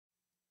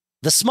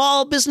The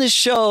Small Business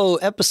Show,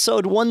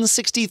 episode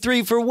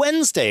 163 for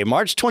Wednesday,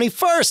 March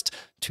 21st,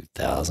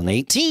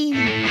 2018.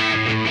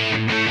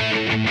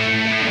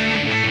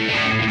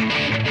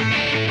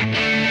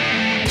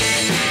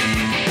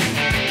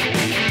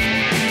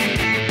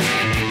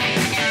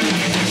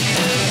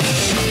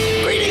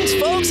 Greetings,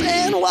 folks,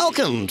 and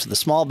welcome to the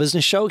Small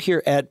Business Show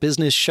here at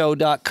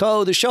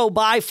businessshow.co, the show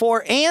by,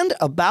 for, and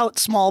about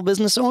small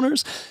business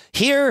owners.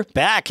 Here,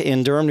 back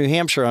in Durham, New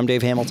Hampshire, I'm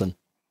Dave Hamilton.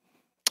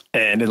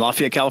 And in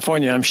Lafayette,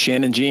 California, I'm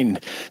Shannon Jean.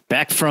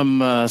 Back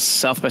from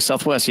South by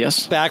Southwest,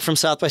 yes? Back from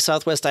South by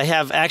Southwest. I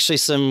have actually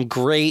some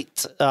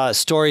great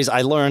stories.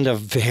 I learned a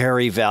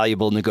very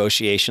valuable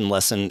negotiation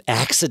lesson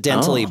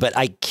accidentally, but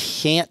I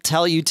can't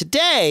tell you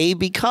today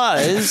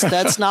because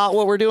that's not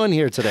what we're doing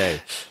here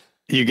today.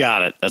 You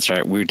got it. That's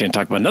right. We didn't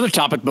talk about another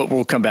topic, but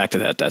we'll come back to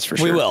that. That's for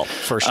sure. We will,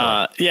 for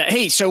sure. Yeah.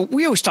 Hey, so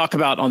we always talk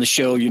about on the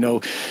show, you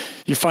know,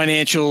 your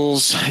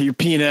financials, your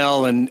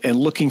P&L, and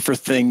looking for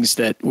things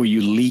where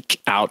you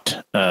leak out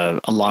a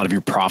lot of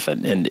your profit.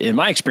 And in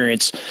my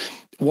experience,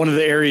 one of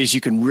the areas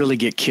you can really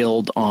get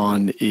killed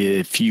on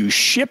if you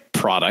ship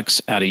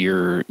products out of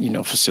your,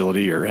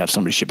 facility or have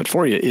somebody ship it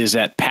for you is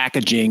that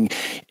packaging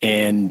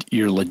and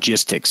your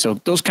logistics. So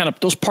those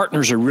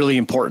partners are really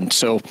important.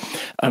 So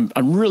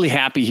I'm really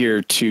happy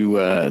here to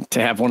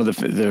have one of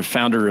the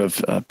founder of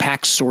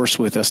Paq-Source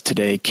with us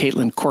today,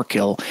 Caitlin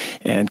Corkill.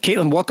 And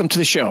Caitlin, welcome to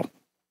the show.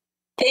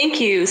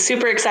 Thank you.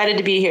 Super excited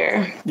to be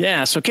here.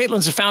 Yeah. So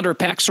Caitlin's the founder of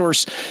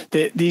Paq-Source.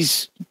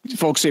 These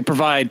folks, they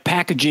provide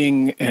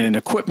packaging and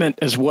equipment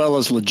as well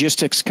as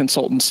logistics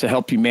consultants to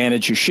help you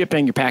manage your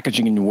shipping, your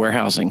packaging, and your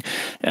warehousing.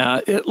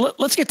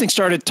 Let's get things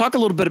started. Talk a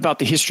little bit about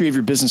the history of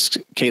your business,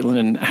 Caitlin,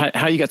 and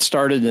how you got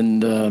started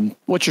and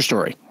what's your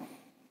story?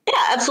 Yeah,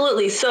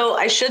 absolutely. So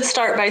I should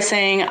start by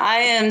saying I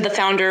am the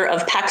founder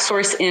of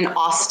Paq-Source in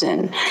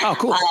Austin. Oh,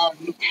 cool.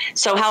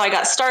 So how I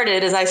got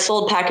started is I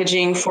sold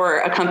packaging for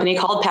a company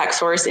called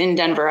Paq-Source in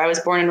Denver. I was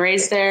born and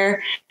raised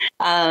there.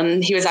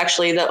 He was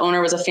actually, the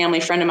owner was a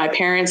family friend of my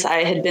parents.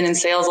 I had been in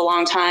sales a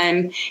long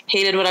time,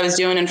 hated what I was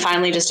doing, and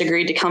finally just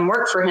agreed to come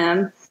work for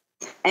him.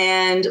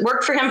 And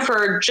worked for him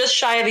for just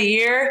shy of a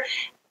year.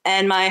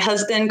 And my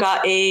husband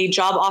got a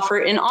job offer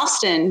in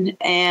Austin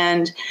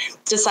and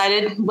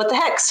decided, what the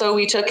heck? So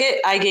we took it.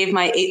 I gave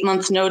my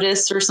 8-month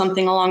notice or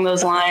something along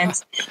those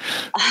lines. Good,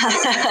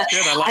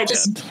 I like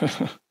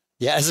that.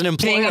 Yeah, as an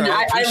employer,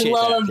 I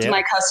loved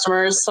my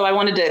customers, so I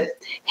wanted to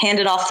hand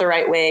it off the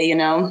right way,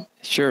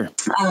 Sure.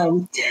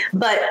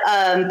 But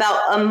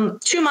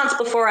about 2 months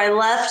before I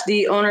left,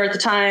 the owner at the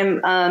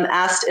time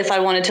asked if I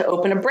wanted to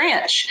open a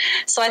branch.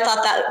 So I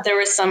thought that there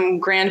was some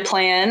grand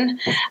plan.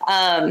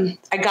 I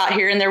got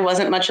here and there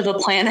wasn't much of a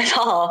plan at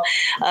all.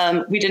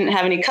 We didn't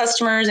have any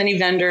customers, any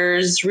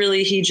vendors.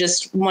 Really, he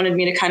just wanted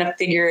me to kind of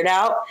figure it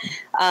out.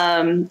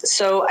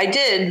 So I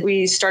did.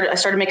 I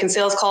started making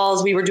sales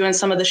calls. We were doing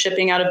some of the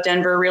shipping out of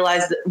Denver,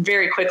 realized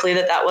very quickly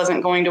that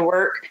wasn't going to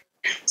work.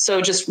 So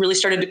just really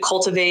started to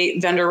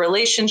cultivate vendor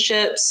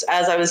relationships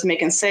as I was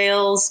making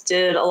sales,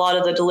 did a lot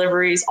of the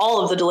deliveries, all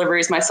of the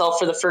deliveries myself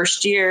for the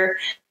first year.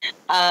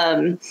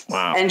 Wow.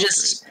 And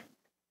just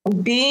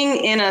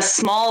being in a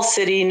small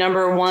city,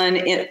 number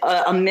one,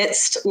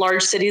 amidst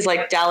large cities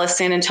like Dallas,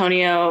 San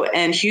Antonio,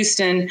 and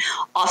Houston,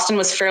 Austin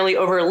was fairly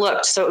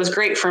overlooked. So it was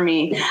great for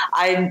me.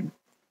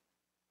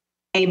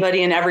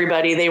 Anybody and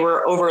everybody, they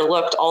were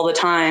overlooked all the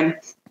time.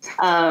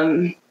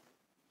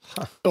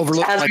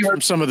 Overlooked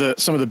from some of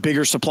the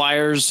bigger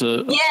suppliers.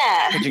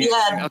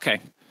 Yeah. Okay.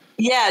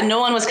 Yeah, no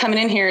one was coming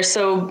in here.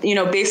 So,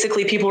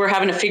 basically people were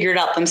having to figure it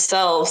out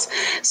themselves.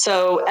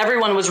 So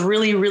everyone was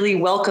really, really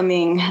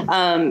welcoming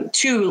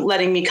to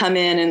letting me come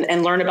in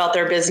and learn about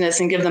their business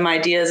and give them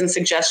ideas and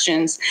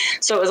suggestions.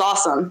 So it was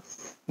awesome.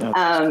 Cool.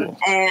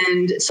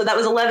 And so that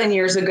was 11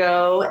 years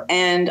ago,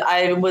 and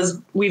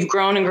we've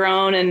grown and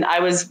grown, and I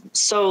was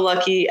so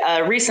lucky.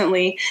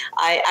 Recently,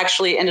 I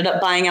actually ended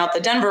up buying out the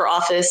Denver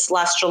office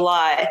last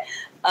July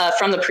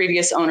from the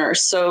previous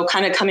owners. So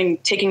kind of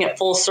taking it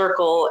full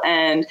circle,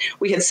 and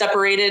we had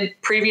separated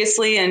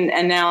previously,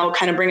 and now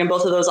kind of bringing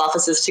both of those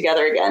offices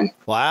together again.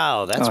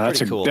 Wow, that's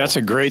pretty cool. That's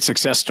a great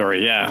success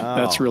story. Yeah, wow.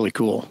 That's really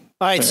cool.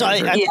 All right, so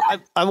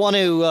I want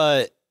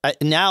to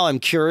now I'm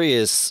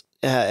curious.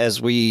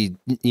 As we,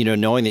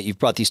 knowing that you've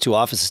brought these two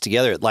offices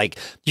together, like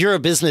you're a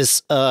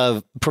business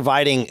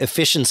providing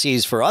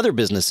efficiencies for other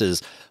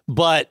businesses,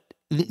 but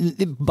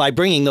by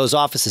bringing those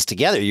offices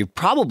together, you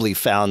probably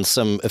found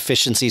some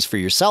efficiencies for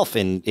yourself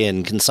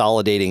in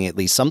consolidating at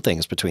least some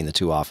things between the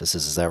two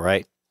offices. Is that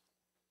right?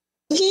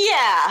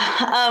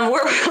 Yeah,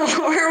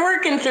 we're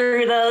working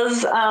through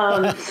those.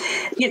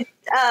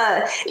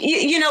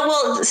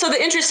 Well, so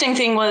the interesting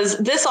thing was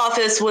this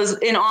office was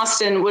in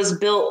Austin was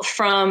built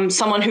from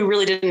someone who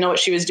really didn't know what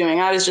she was doing.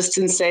 I was just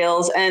in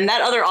sales, and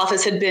that other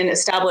office had been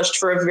established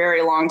for a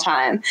very long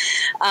time.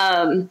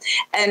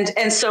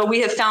 And so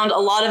we have found a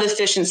lot of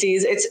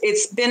efficiencies.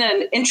 It's been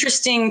an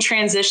interesting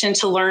transition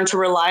to learn to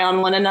rely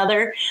on one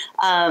another,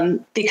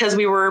 because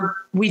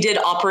we did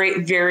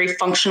operate very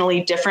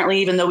functionally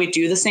differently, even though we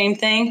do the same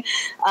thing.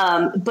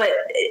 But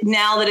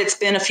now that it's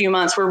been a few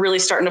months, we're really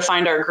starting to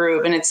find our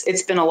groove, and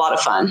it's been a lot of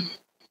fun.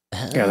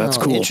 Yeah, that's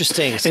cool.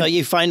 Interesting. So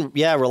you find,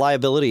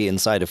 reliability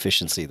inside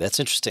efficiency. That's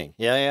interesting.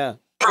 Yeah.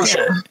 For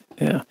sure.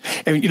 Yeah.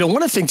 And,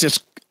 one of the things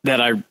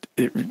that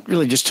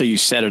really just till you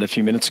said it a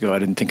few minutes ago, I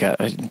didn't think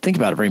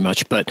about it very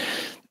much, but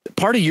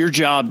part of your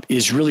job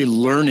is really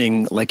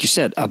learning, like you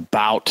said,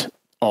 about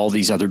all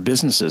these other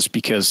businesses,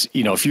 because,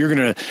 if you're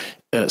going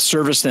to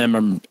service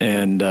them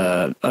and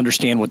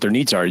understand what their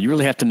needs are, you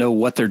really have to know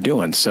what they're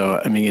doing. So,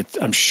 I mean,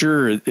 I'm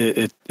sure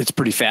it's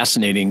pretty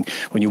fascinating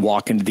when you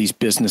walk into these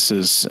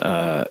businesses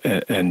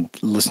and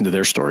listen to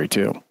their story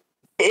too.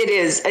 It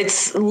is.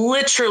 It's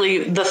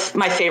literally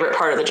my favorite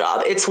part of the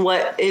job. It's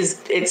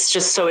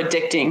just so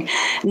addicting.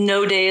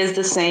 No day is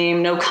the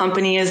same. No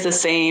company is the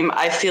same.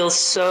 I feel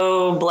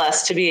so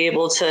blessed to be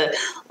able to,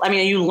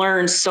 you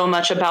learn so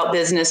much about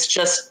business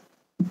just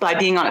by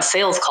being on a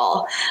sales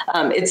call.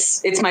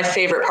 It's my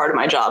favorite part of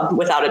my job,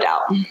 without a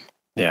doubt.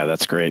 Yeah,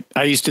 that's great.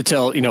 I used to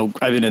tell,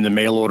 I've been in the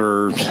mail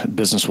order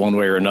business one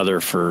way or another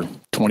for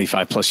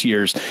 25 plus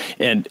years.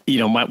 And,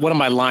 one of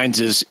my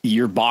lines is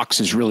your box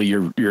is really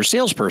your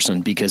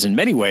salesperson, because in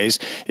many ways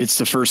it's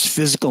the first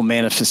physical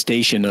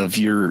manifestation of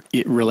your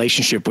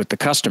relationship with the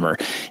customer.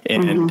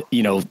 And,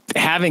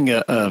 having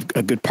a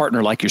good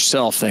partner like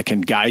yourself that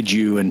can guide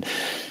you and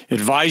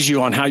advise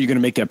you on how you're going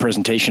to make that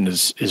presentation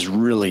is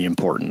really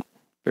important.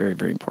 Very,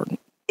 very important.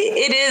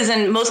 It is.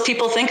 And most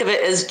people think of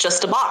it as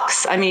just a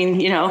box.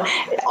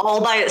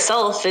 All by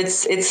itself,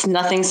 it's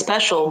nothing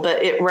special,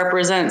 but it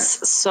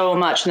represents so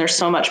much, and there's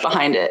so much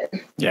behind it.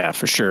 Yeah,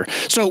 for sure.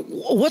 So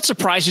what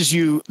surprises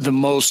you the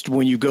most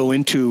when you go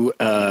into,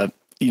 a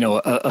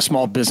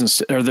small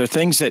business? Are there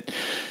things that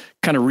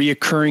kind of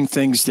reoccurring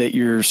things that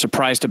you're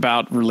surprised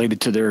about related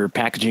to their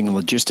packaging and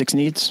logistics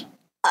needs?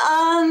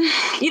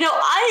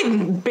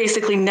 I'm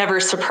basically never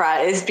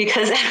surprised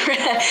because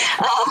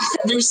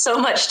there's so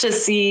much to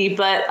see.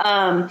 But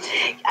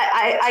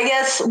I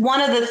guess one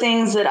of the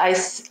things that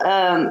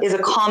is a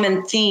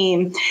common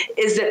theme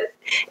is that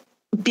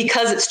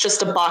because it's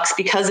just a box,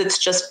 because it's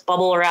just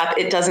bubble wrap,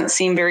 it doesn't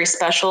seem very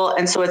special.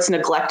 And so it's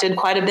neglected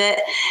quite a bit.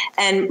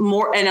 And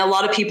a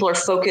lot of people are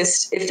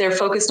focused, if they're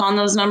focused on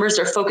those numbers,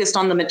 they're focused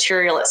on the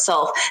material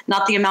itself,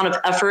 not the amount of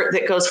effort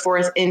that goes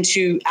forth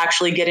into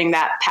actually getting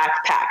that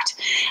packed.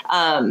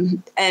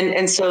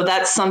 And so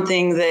that's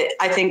something that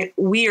I think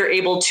we are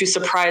able to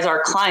surprise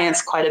our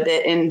clients quite a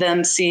bit in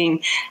them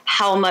seeing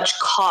how much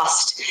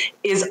cost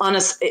is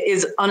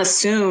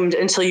unassumed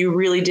until you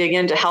really dig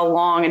into how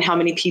long and how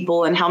many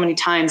people and how many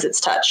times it's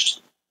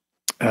touched.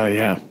 Oh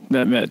yeah,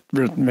 that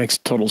makes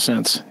total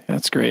sense.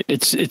 That's great.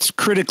 It's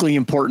critically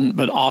important,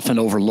 but often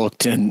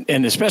overlooked, and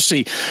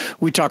especially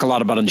we talk a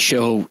lot about on the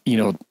show.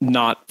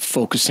 Not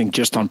focusing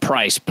just on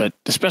price, but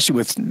especially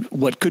with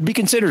what could be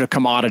considered a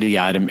commodity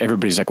item.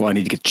 Everybody's like, "Well, I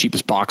need to get the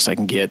cheapest box I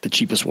can get, the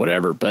cheapest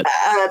whatever." But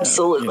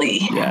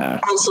absolutely,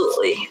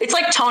 absolutely, it's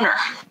like toner.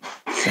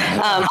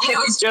 I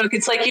always joke.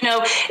 It's like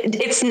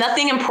it's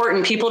nothing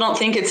important. People don't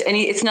think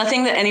it's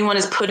nothing that anyone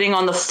is putting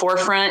on the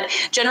forefront.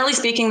 Generally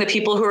speaking, the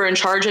people who are in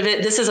charge of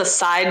it, this is a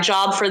side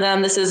job for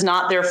them. This is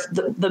not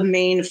the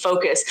main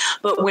focus.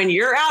 But when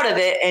you're out of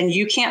it and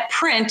you can't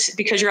print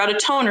because you're out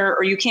of toner,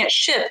 or you can't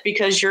ship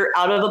because you're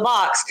out of a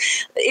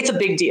box, it's a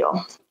big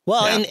deal.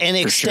 Well, and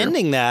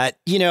extending that,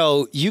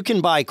 you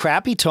can buy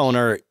crappy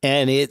toner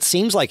and it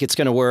seems like it's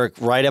going to work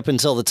right up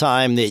until the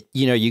time that,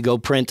 you go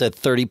print a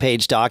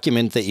 30-page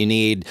document that you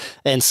need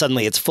and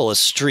suddenly it's full of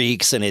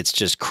streaks and it's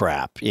just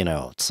crap,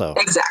 so.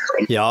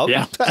 Exactly. Yeah.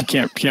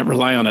 You can't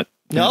rely on it.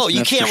 No,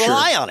 you can't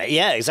rely on it.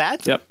 Yeah,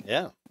 exactly. Yep.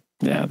 Yeah.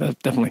 Yeah,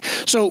 definitely.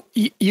 So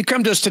you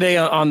come to us today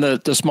on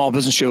the Small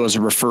Business Show as a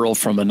referral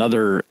from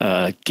another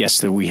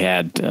guest that we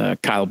had,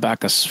 Kyle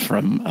Backus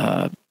from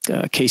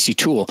KC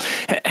Tool.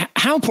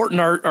 How important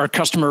are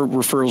customer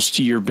referrals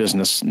to your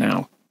business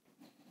now?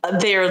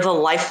 They're the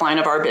lifeline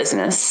of our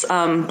business.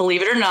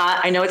 Believe it or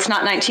not, I know it's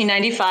not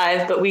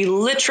 1995, but we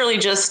literally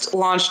just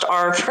launched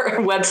our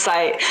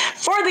website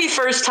for the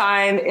first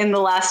time in the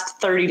last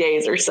 30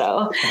 days or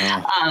so.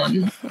 Wow.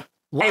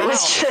 It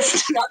was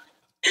just...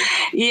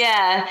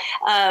 Yeah.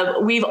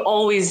 We've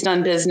always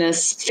done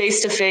business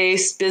face to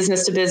face,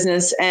 business to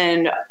business.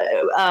 And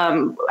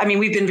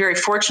we've been very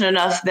fortunate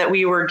enough that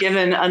we were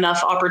given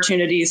enough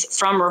opportunities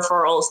from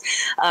referrals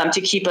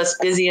to keep us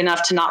busy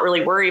enough to not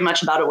really worry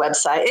much about a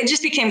website. It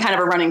just became kind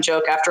of a running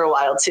joke after a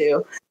while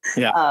too.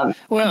 Yeah.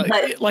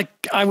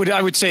 I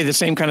would say the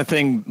same kind of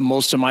thing.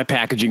 Most of my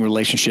packaging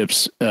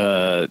relationships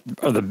are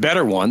the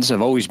better ones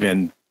have always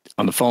been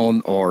on the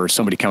phone or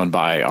somebody coming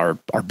by our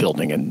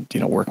building and,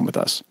 working with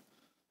us.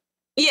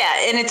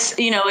 Yeah. And it's,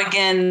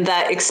 again,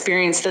 that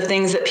experience, the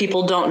things that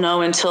people don't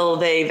know until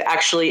they've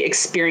actually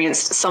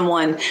experienced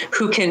someone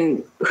who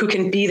can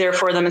be there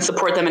for them and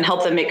support them and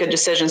help them make good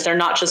decisions. They're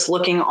not just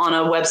looking on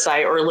a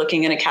website or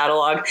looking in a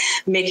catalog,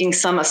 making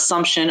some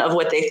assumption of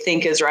what they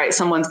think is right.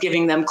 Someone's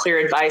giving them clear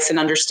advice and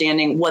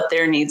understanding what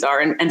their needs are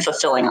and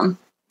fulfilling them.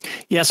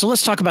 Yeah, so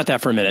let's talk about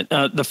that for a minute.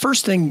 The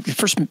first thing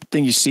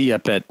you see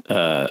up at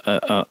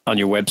on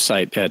your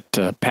website at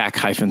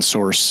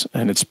Paq-Source,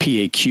 and it's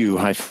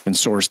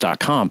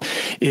Paq-Source.com,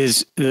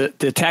 is the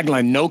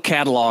tagline, "No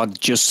catalog,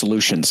 just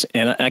solutions."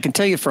 And I can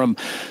tell you from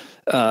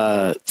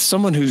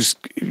someone who's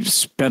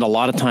spent a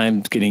lot of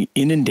time getting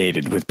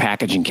inundated with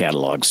packaging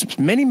catalogs,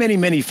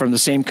 many from the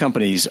same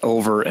companies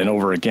over and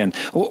over again.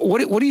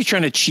 What are you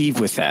trying to achieve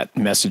with that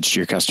message to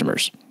your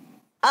customers?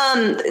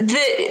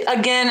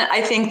 Again, I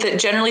think that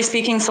generally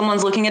speaking,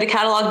 someone's looking at a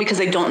catalog because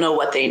they don't know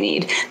what they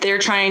need. They're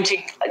trying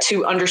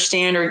to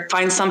understand or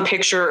find some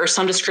picture or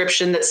some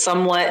description that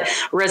somewhat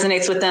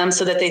resonates with them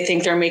so that they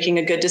think they're making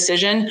a good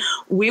decision.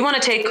 We want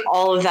to take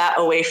all of that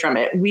away from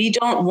it. We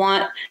don't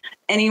want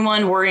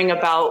anyone worrying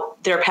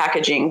about their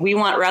packaging. We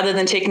want, rather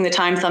than taking the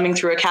time thumbing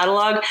through a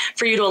catalog,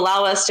 for you to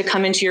allow us to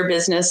come into your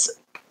business,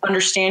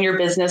 understand your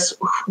business,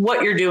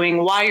 what you're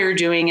doing, why you're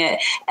doing it,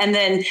 and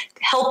then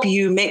help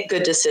you make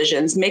good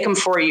decisions, make them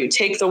for you,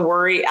 take the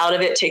worry out of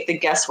it, take the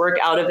guesswork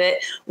out of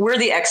it. We're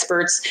the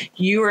experts.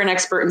 You are an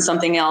expert in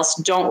something else.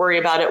 Don't worry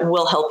about it.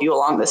 We'll help you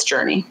along this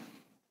journey.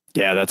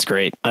 Yeah, that's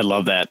great. I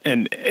love that.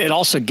 And it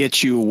also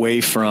gets you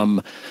away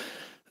from,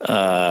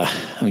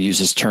 I'll use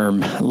this term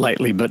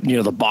lightly, but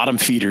the bottom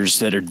feeders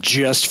that are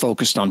just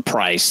focused on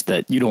price,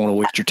 that you don't want to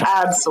waste your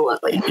time.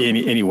 Absolutely.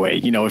 Anyway,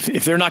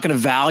 if they're not going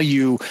to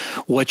value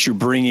what you're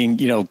bringing,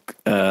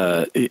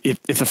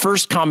 if the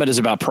first comment is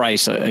about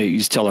price, I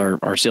used to tell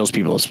our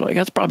salespeople, it's like,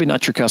 that's probably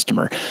not your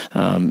customer.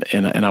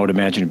 And I would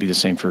imagine it'd be the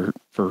same for.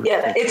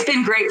 Yeah, it's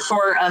been great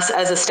for us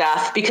as a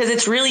staff because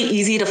it's really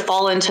easy to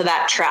fall into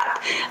that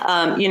trap.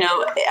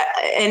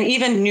 And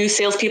even new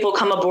salespeople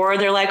come aboard,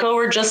 they're like, oh,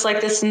 we're just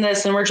like this and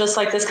this, and we're just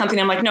like this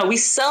company. I'm like, no, we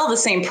sell the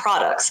same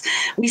products.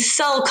 We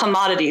sell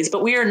commodities,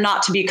 but we are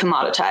not to be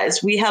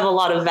commoditized. We have a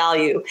lot of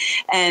value.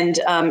 And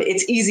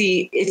it's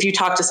easy if you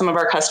talk to some of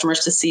our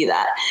customers to see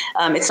that.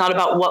 It's not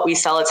about what we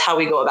sell, it's how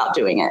we go about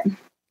doing it.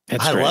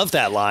 I love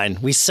that line.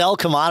 We sell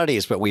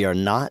commodities, but we are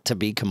not to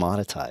be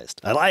commoditized.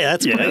 I like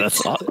that.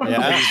 That's awesome. Yeah,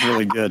 that's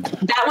really good.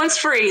 That one's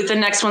free. The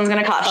next one's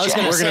going to cost you.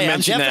 We're going to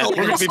mention that. We're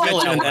going to be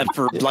mentioning that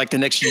for like the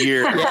next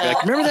year. Yeah.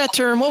 Like, remember that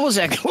term? What was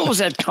that? What was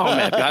that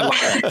comment? I love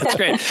that. That's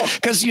great.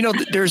 Because,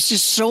 there's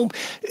just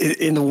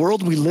in the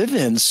world we live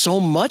in,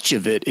 so much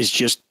of it is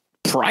just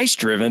price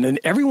driven, and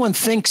everyone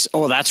thinks,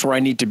 oh, that's where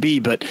I need to be.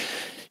 But,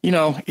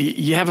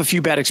 you have a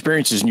few bad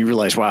experiences and you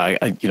realize, wow,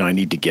 I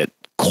need to get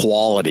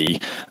quality,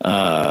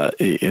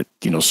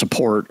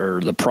 support or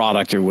the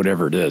product or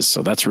whatever it is.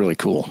 So that's really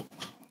cool.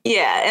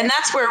 Yeah. And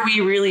that's where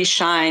we really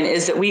shine,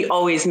 is that we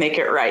always make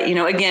it right.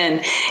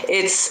 Again,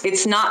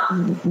 it's not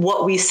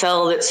what we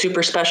sell that's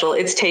super special.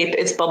 It's tape,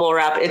 it's bubble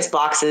wrap, it's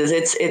boxes.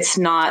 It's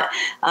not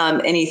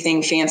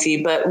anything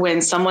fancy, but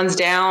when someone's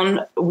down,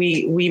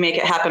 we make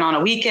it happen on a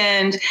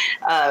weekend.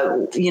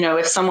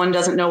 If someone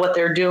doesn't know what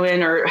they're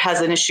doing or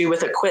has an issue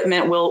with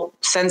equipment, we'll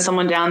send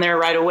someone down there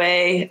right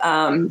away.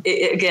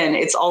 Again,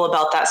 it's all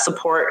about that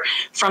support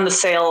from the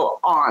sale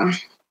on.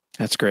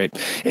 That's great.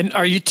 And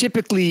are you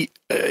typically,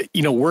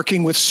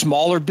 working with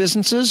smaller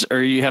businesses,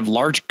 or you have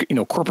large,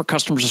 corporate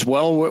customers as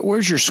well?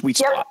 Where's your sweet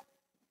spot?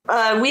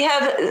 We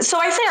have, so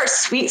I say our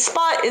sweet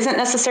spot isn't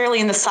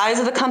necessarily in the size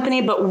of the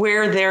company, but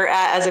where they're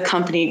at as a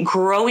company.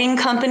 Growing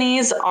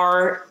companies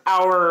are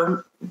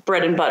our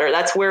bread and butter.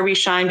 That's where we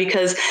shine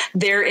because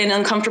they're in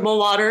uncomfortable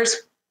waters.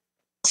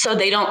 So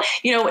they don't,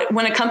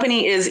 when a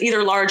company is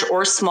either large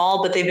or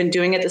small, but they've been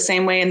doing it the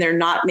same way and they're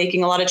not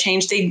making a lot of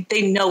change, they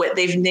know it,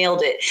 they've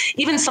nailed it.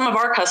 Even some of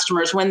our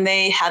customers, when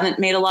they haven't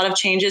made a lot of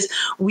changes,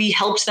 we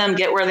helped them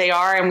get where they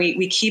are and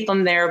we keep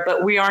them there,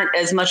 but we aren't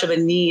as much of a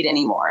need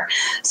anymore.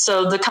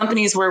 So the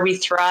companies where we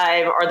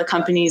thrive are the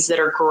companies that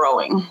are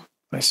growing.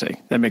 I see.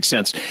 That makes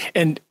sense.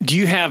 And do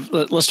you have,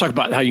 let's talk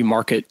about how you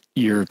market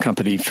your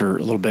company for a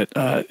little bit.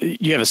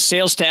 You have a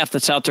sales staff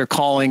that's out there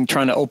calling,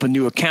 trying to open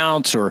new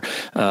accounts, or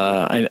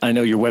I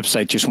know your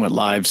website just went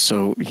live.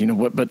 So,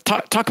 but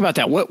talk about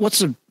that. What's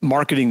the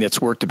marketing that's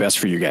worked the best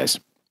for you guys?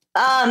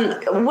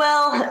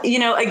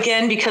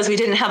 Again, because we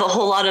didn't have a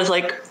whole lot of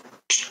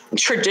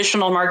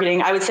traditional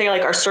marketing, I would say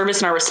our service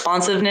and our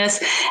responsiveness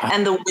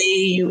and the way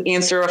you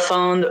answer a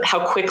phone,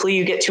 how quickly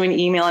you get to an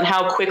email and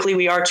how quickly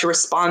we are to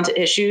respond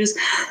to issues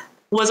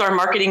was our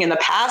marketing in the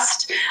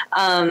past.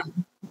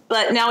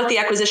 But now with the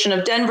acquisition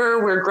of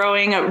Denver, we're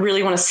growing. I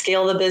really want to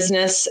scale the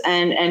business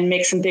and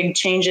make some big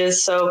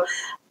changes. So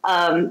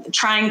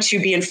trying to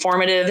be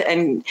informative,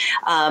 and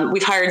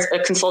we've hired a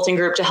consulting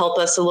group to help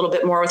us a little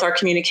bit more with our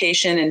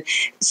communication and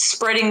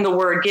spreading the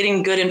word,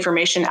 getting good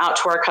information out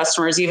to our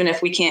customers, even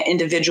if we can't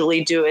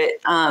individually do it,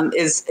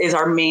 is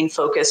our main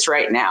focus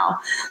right now.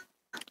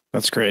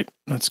 That's great.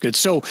 That's good.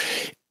 So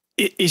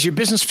Is your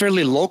business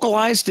fairly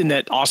localized in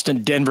that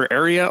Austin, Denver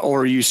area,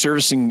 or are you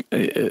servicing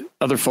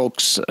other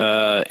folks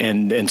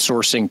and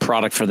sourcing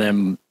product for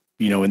them,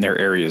 in their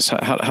areas?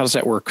 How does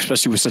that work,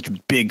 especially with such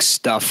big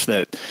stuff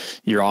that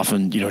you're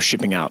often,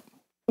 shipping out?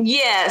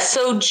 Yeah.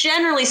 So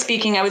generally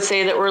speaking, I would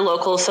say that we're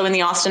local. So in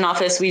the Austin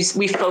office,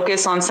 we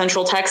focus on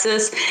Central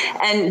Texas,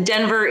 and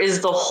Denver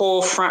is the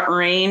whole Front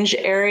Range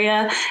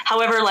area.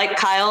 However, like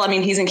Kyle, I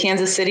mean, he's in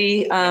Kansas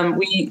City.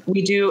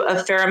 We do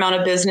a fair amount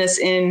of business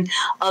in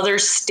other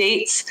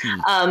states.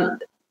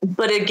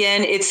 But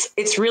again,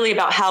 it's really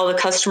about how the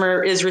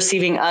customer is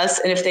receiving us.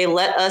 And if they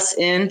let us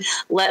in,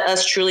 let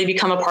us truly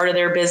become a part of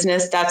their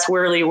business, that's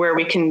really where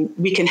we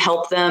can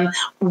help them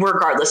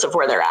regardless of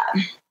where they're at.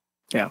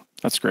 Yeah,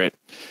 that's great.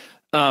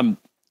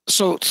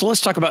 So let's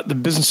talk about the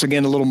business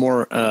again a little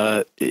more.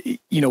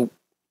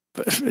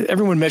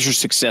 Everyone measures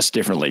success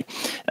differently.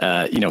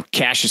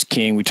 Cash is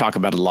king. We talk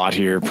about it a lot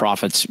here.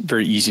 Profits,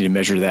 very easy to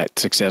measure that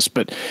success.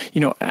 But,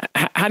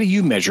 how do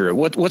you measure it?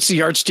 What's the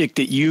yardstick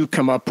that you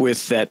come up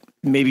with that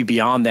maybe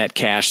beyond that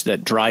cash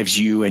that drives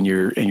you and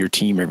your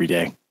team every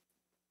day?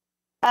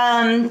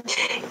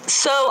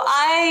 So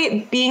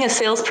being a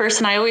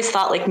salesperson, I always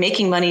thought like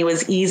making money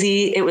was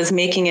easy. It was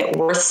making it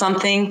worth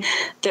something.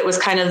 That was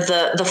kind of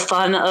the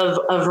fun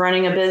of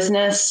running a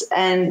business.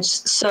 And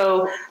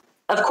so,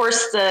 of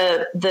course,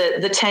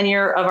 the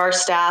tenure of our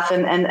staff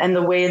and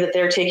the way that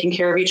they're taking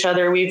care of each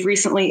other. We've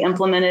recently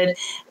implemented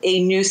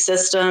a new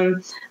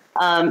system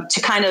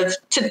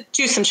to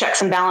do some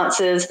checks and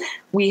balances.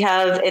 We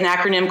have an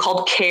acronym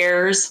called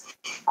CARES,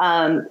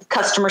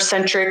 customer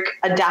centric,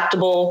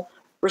 adaptable,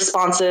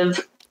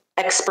 responsive,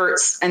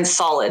 experts, and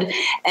solid.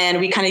 And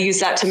we kind of use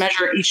that to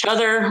measure each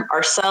other,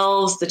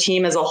 ourselves, the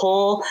team as a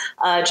whole,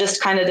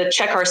 just kind of to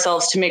check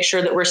ourselves to make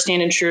sure that we're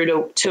standing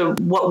true to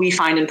what we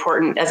find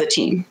important as a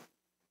team.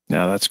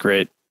 No, that's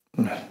great.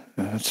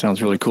 That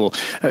sounds really cool.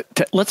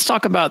 Let's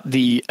talk about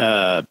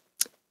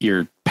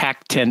your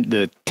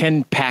the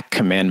 10 Paq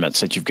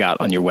commandments that you've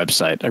got on your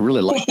website. I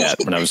really like that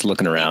when I was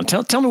looking around.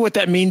 Tell me what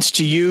that means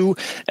to you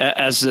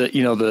as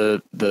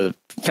the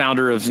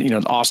founder of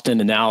Austin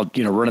and now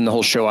running the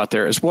whole show out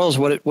there, as well as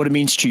what it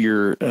means to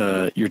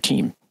your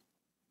team.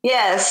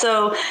 Yeah,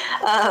 so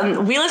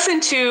we listen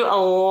to a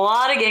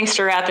lot of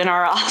gangster rap in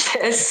our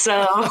office.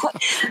 So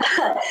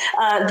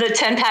the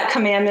 10 Paq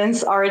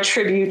commandments are a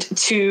tribute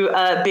to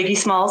Biggie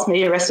Smalls, may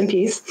he rest in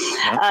peace.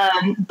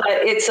 But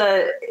it's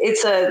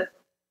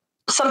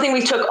something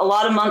we took a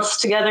lot of months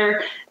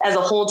together as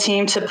a whole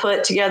team to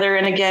put together.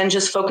 And again,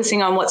 just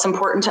focusing on what's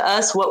important to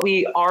us, what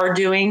we are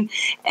doing.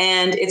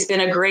 And it's been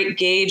a great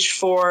gauge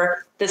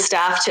for the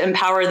staff to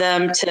empower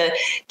them to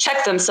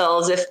check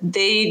themselves. If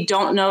they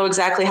don't know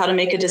exactly how to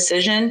make a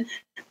decision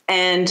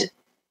and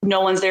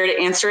no one's there to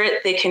answer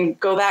it, they can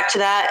go back to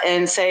that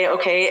and say,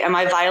 okay, am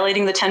I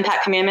violating the 10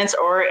 Paq commandments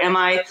or am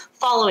I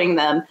following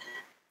them?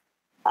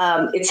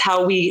 It's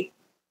how we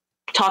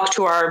talk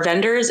to our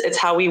vendors. It's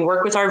how we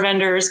work with our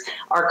vendors,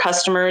 our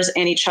customers,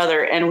 and each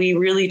other. And we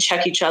really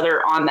check each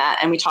other on that.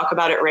 And we talk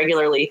about it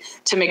regularly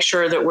to make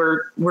sure that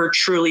we're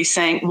truly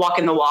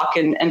walking the walk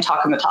and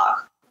talking the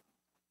talk.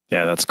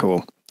 Yeah, that's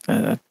cool.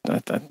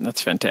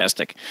 That's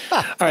fantastic.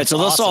 All right, so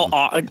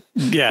awesome.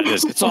 It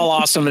is. It's all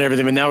awesome and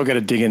everything, but now we've got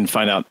to dig in and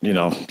find out.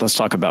 Let's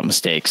talk about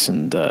mistakes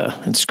and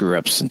screw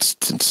ups.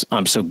 Since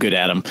I'm so good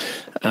at them,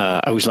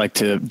 I always like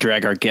to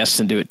drag our guests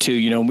into it too.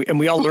 And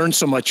we all learn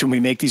so much when we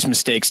make these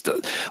mistakes.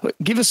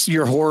 Give us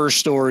your horror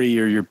story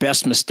or your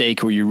best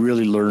mistake where you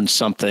really learned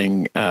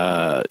something.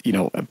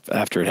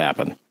 After it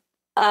happened.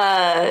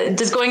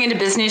 Does going into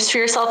business for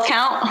yourself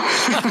count?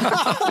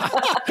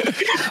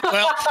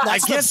 Well, I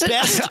guess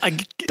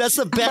that's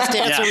the best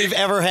answer we've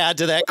ever had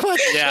to that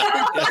question.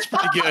 Yeah, that's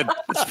pretty good.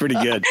 That's pretty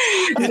good.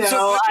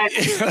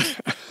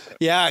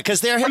 Yeah, because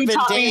there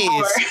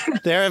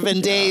have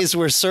been days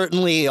where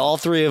certainly all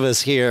three of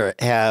us here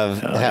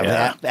have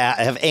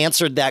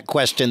answered that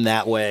question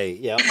that way.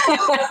 Yeah.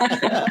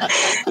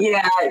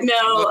 Yeah.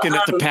 No. Looking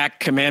at the Paq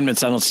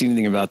commandments, I don't see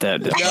anything about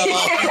that.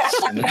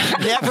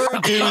 Never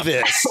do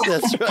this.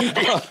 That's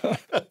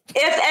right.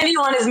 If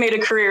anyone has made a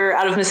career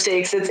out of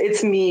mistakes,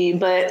 it's me.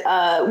 But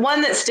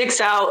one that sticks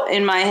out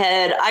in my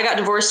head, I got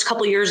divorced a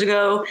couple years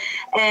ago.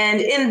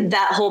 And in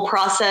that whole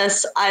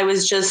process, I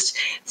was just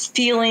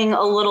feeling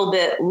a little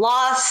bit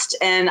lost.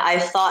 And I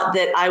thought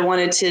that I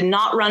wanted to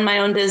not run my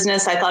own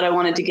business. I thought I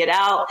wanted to get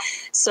out.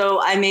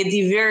 So I made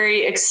the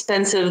very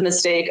expensive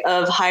mistake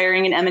of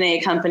hiring an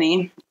M&A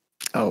company.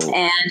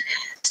 And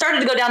started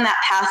to go down that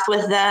path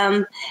with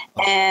them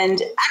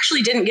and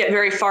actually didn't get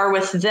very far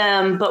with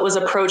them, but was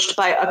approached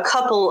by a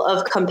couple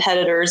of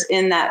competitors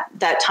in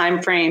that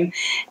time frame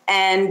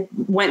and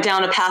went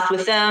down a path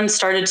with them,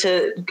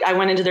 I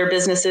went into their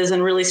businesses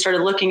and really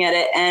started looking at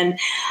it. And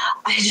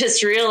I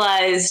just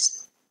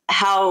realized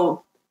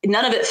how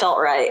none of it felt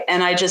right.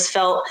 And I just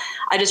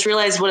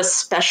realized what a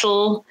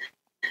special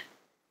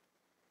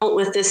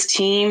with this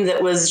team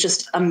that was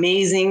just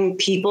amazing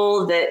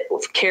people that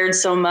cared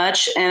so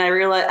much. And I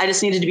realized I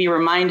just needed to be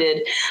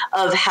reminded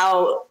of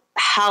how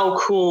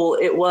cool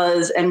it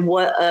was and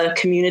what a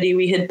community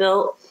we had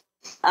built.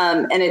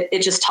 And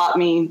it just taught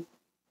me,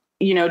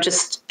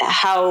 just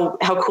how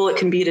cool it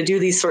can be to do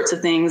these sorts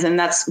of things. And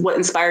that's what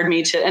inspired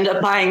me to end up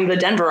buying the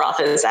Denver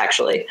office,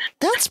 actually.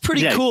 That's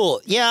pretty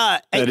cool. Yeah.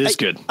 That is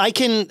good. I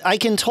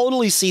can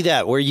totally see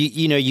that, where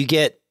you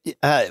get,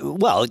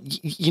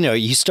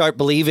 you start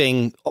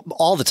believing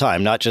all the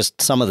time, not just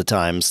some of the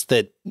times,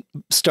 that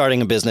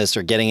starting a business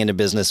or getting into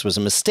business was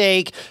a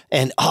mistake.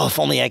 And if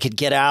only I could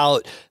get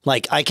out,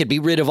 like I could be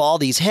rid of all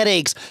these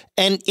headaches.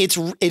 And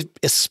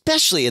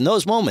especially in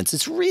those moments,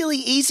 it's really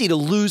easy to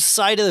lose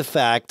sight of the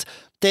fact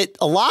that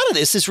a lot of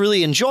this is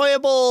really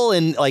enjoyable,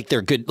 and like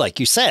they're good, like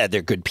you said,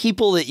 they're good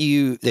people that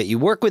you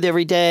work with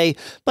every day.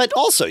 But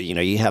also,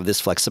 you have this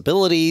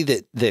flexibility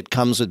that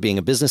comes with being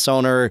a business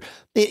owner.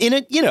 In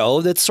it,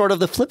 that's sort of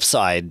the flip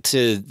side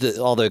to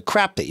all the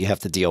crap that you have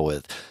to deal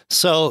with.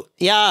 So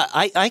yeah,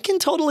 I can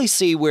totally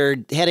see where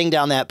heading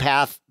down that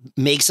path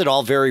makes it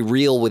all very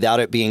real without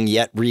it being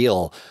yet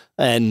real,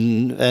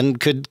 and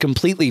could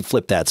completely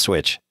flip that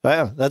switch.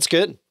 Wow, that's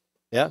good.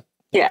 Yeah.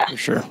 Yeah, for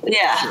sure.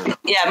 Yeah.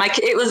 Yeah.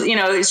 It was,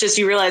 it's just,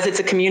 you realize it's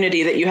a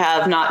community that you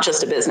have, not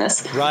just a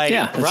business. Right.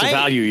 Yeah. It's a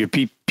value. Your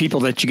people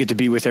that you get to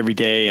be with every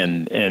day,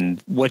 and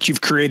what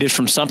you've created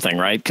from something,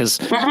 right? Because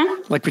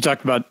like we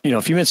talked about,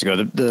 a few minutes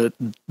ago,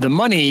 the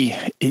money,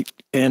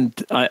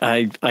 and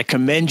I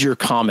commend your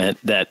comment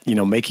that,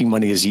 making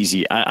money is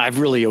easy. I've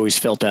really always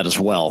felt that as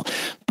well.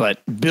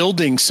 But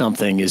building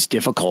something is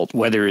difficult,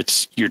 whether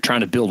it's you're trying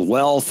to build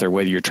wealth or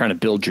whether you're trying to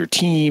build your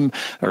team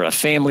or a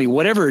family,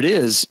 whatever it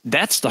is,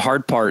 that's the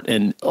hard part.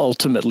 And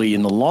ultimately,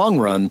 in the long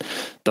run,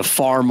 the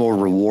far more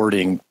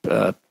rewarding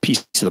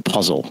piece of the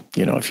puzzle,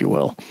 if you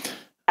will.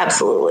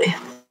 Absolutely.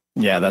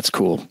 Yeah, that's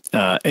cool.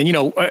 And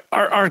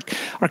our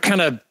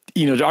kind of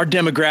our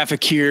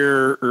demographic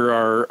here,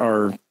 or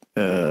our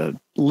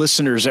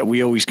listeners that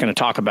we always kind of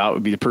talk about,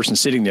 would be the person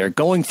sitting there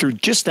going through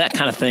just that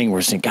kind of thing.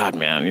 We're saying, God,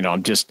 man,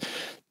 I'm just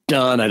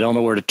done. I don't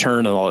know where to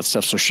turn and all that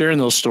stuff. So sharing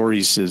those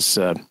stories is,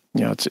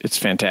 it's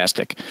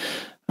fantastic.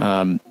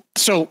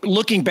 So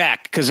looking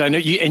back, because I know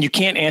you, and you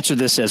can't answer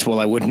this as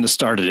well, I wouldn't have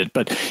started it,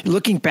 but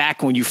looking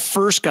back when you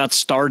first got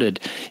started,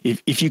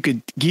 if you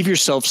could give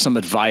yourself some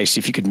advice,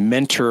 if you could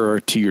mentor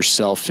to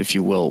yourself, if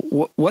you will,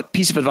 what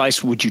piece of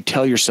advice would you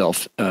tell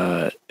yourself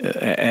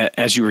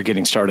as you were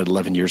getting started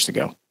 11 years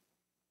ago?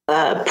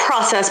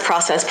 Process.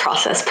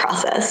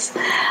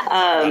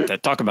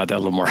 Talk about that a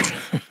little more.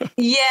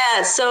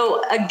 Yeah.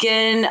 So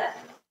again,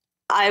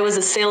 I was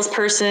a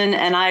salesperson,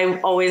 and I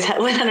always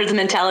went under the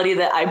mentality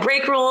that I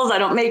break rules, I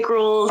don't make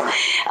rules.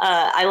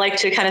 I like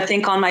to kind of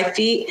think on my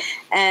feet.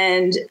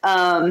 And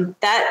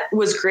that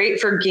was great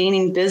for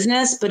gaining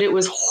business, but it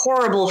was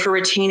horrible for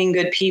retaining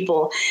good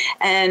people.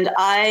 And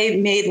I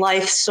made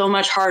life so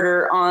much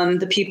harder on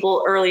the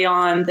people early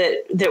on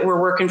that were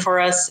working for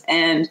us,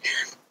 and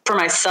for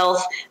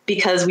myself,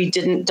 because we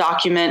didn't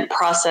document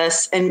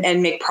process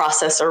and make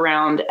process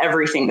around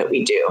everything that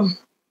we do.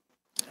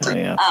 Oh,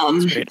 yeah.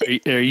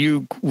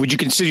 Would you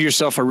consider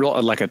yourself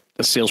a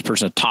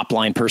salesperson, a top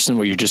line person,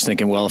 where you're just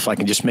thinking, well, if I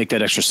can just make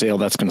that extra sale,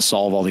 that's going to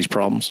solve all these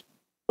problems?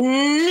 No,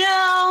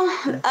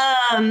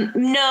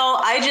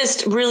 I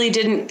just really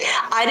didn't.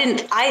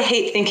 I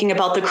hate thinking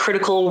about the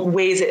critical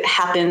ways it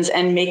happens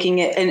and making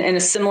it and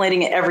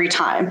assimilating it every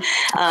time.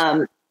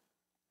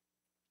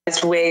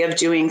 Way of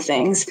doing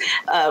things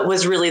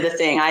was really the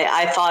thing.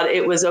 I thought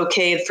it was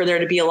okay for there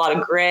to be a lot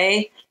of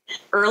gray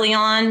early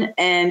on,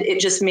 and it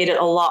just made it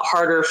a lot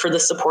harder for the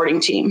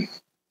supporting team.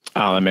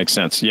 Oh, that makes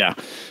sense. Yeah.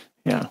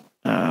 Yeah.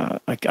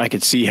 I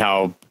could see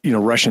how,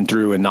 rushing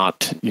through and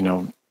not,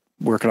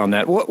 working on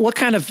that. What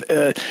kind of,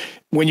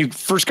 when you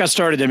first got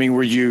started,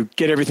 where you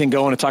get everything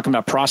going and talking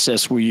about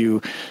process, do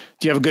you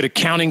have a good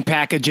accounting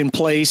package in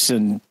place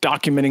and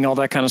documenting all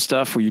that kind of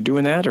stuff? Were you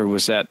doing that, or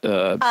was that,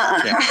 yeah.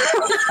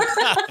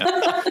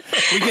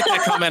 We get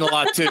that comment a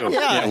lot too.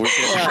 Yeah.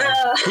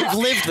 We've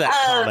lived that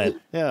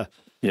comment. Yeah.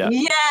 Yeah.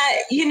 Yeah.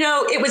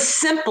 It was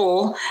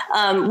simple.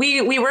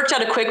 We worked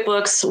out of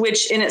QuickBooks,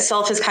 which in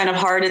itself is kind of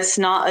hard. It's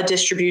not a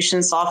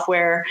distribution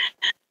software.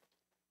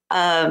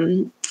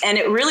 And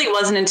it really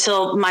wasn't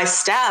until my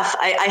staff,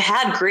 I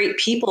had great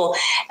people,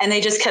 and they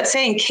just kept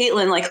saying,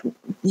 Caitlin, like,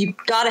 you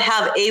got to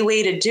have a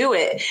way to do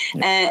it.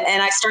 Yeah.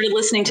 And I started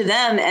listening to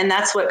them, and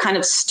that's what kind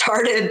of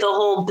started the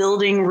whole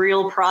building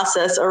real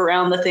process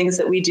around the things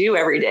that we do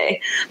every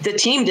day. The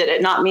team did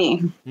it, not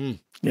me.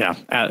 Yeah,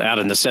 out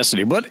of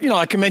necessity. But,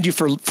 I commend you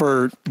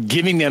for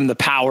giving them the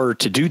power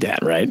to do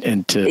that, right?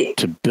 And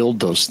to build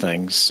those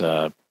things.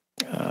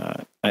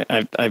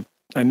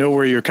 I know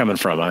where you're coming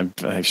from.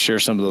 I share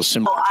some of those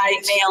similar.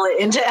 I nail it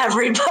into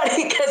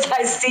everybody because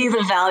I see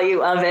the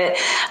value of it.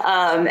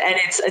 And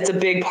it's a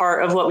big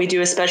part of what we do,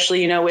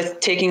 especially,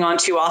 with taking on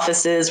 2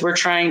 offices. We're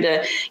trying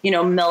to,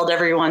 meld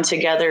everyone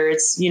together.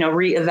 It's,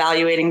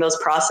 reevaluating those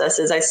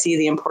processes. I see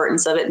the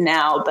importance of it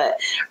now, but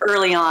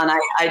early on,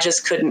 I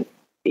just couldn't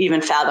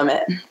even fathom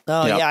it.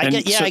 Oh, yeah.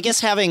 I guess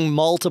having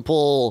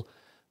multiple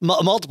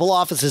multiple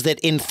offices that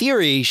in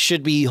theory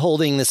should be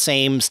holding the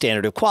same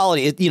standard of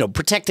quality,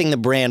 protecting the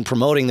brand,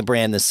 promoting the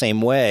brand the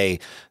same way.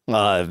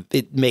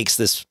 It makes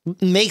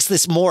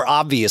this more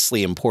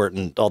obviously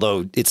important,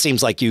 although it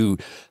seems like you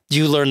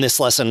learned this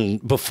lesson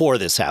before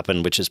this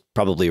happened, which is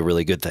probably a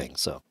really good thing.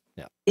 So,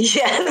 yeah.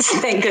 Yes,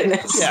 thank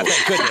goodness. Yeah,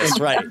 thank goodness.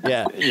 Right.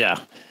 Yeah. Yeah.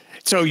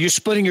 So you're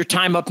splitting your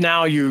time up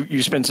now.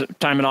 You spend some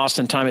time in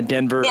Austin, time in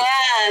Denver. Yeah.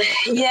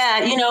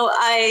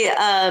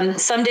 I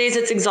some days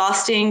it's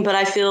exhausting, but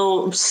I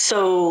feel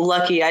so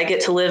lucky. I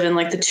get to live in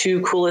like the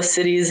two coolest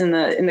cities in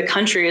the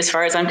country, as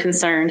far as I'm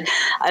concerned.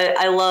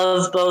 I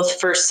love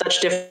both for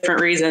such different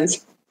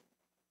reasons.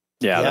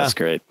 Yeah, that's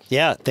great.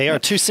 Yeah, they are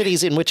two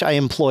cities in which I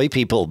employ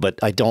people, but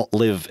I don't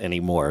live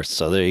anymore.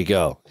 So there you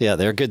go. Yeah,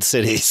 they're good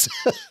cities.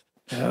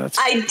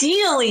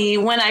 Ideally,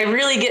 when I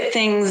really get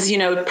things,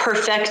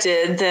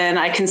 perfected, then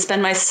I can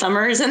spend my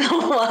summers in the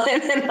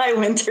one and my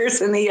winters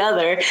in the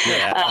other.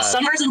 Yeah.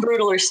 Summers in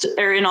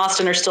in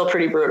Austin are still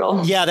pretty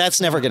brutal. Yeah,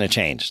 that's never going to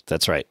change.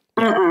 That's right.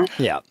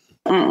 Yeah.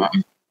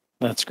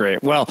 That's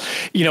great. Well,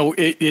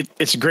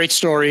 it's a great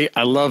story.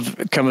 I love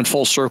coming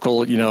full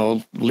circle,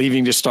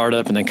 leaving the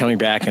startup and then coming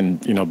back and,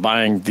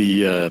 buying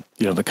the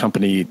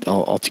company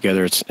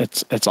altogether.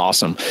 It's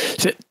awesome.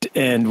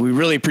 And we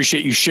really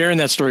appreciate you sharing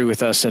that story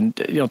with us. And,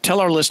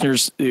 tell our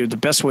listeners the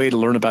best way to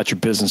learn about your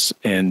business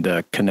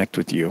and connect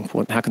with you.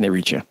 How can they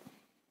reach you?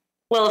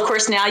 Well, of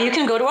course, now you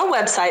can go to our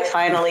website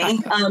finally.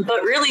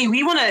 But really,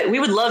 we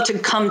would love to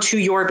come to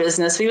your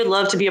business. We would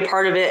love to be a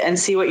part of it and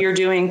see what you're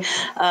doing,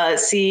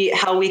 see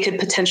how we could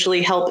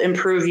potentially help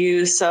improve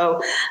you.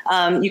 So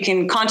you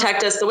can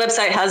contact us. The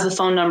website has the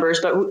phone numbers,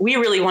 but we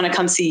really want to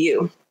come see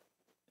you.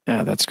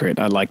 Yeah, that's great.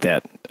 I like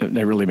that.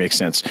 That really makes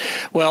sense.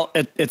 Well,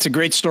 it's a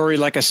great story,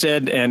 like I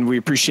said, and we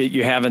appreciate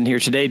you having here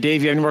today.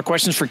 Dave, you have any more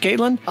questions for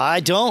Caitlin? I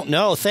don't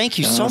know. Thank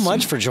you so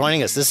much for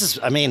joining us. This is,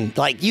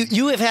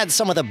 you have had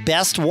some of the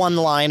best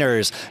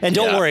one-liners, and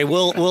don't worry,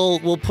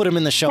 we'll put them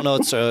in the show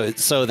notes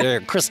so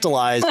they're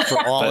crystallized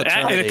for all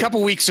eternity. In a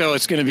couple weeks,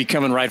 it's going to be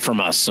coming right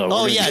from us.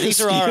 So these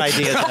are our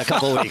ideas in a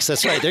couple of weeks.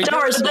 That's right. Don't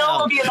worry, the bill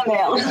will be in the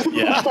mail.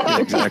 Yeah,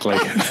 exactly.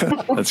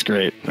 That's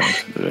great.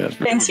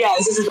 Thanks, guys.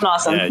 This has been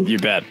awesome. Yeah, you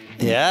bet.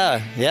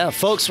 Yeah,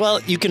 folks.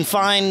 Well, you can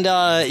find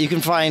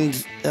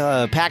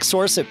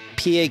Paq-Source at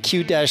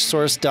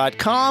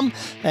paq-source.com,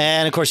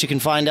 and of course you can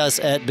find us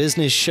at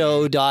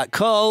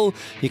businessshow.co.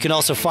 You can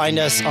also find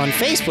us on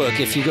Facebook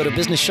if you go to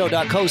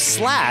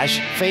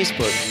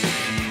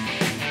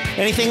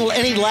businessshow.co/Facebook.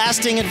 Any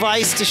lasting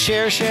advice to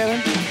share,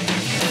 Shannon?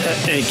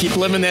 Hey, keep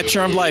living that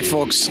charmed life,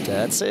 folks.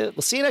 That's it.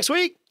 We'll see you next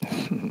week.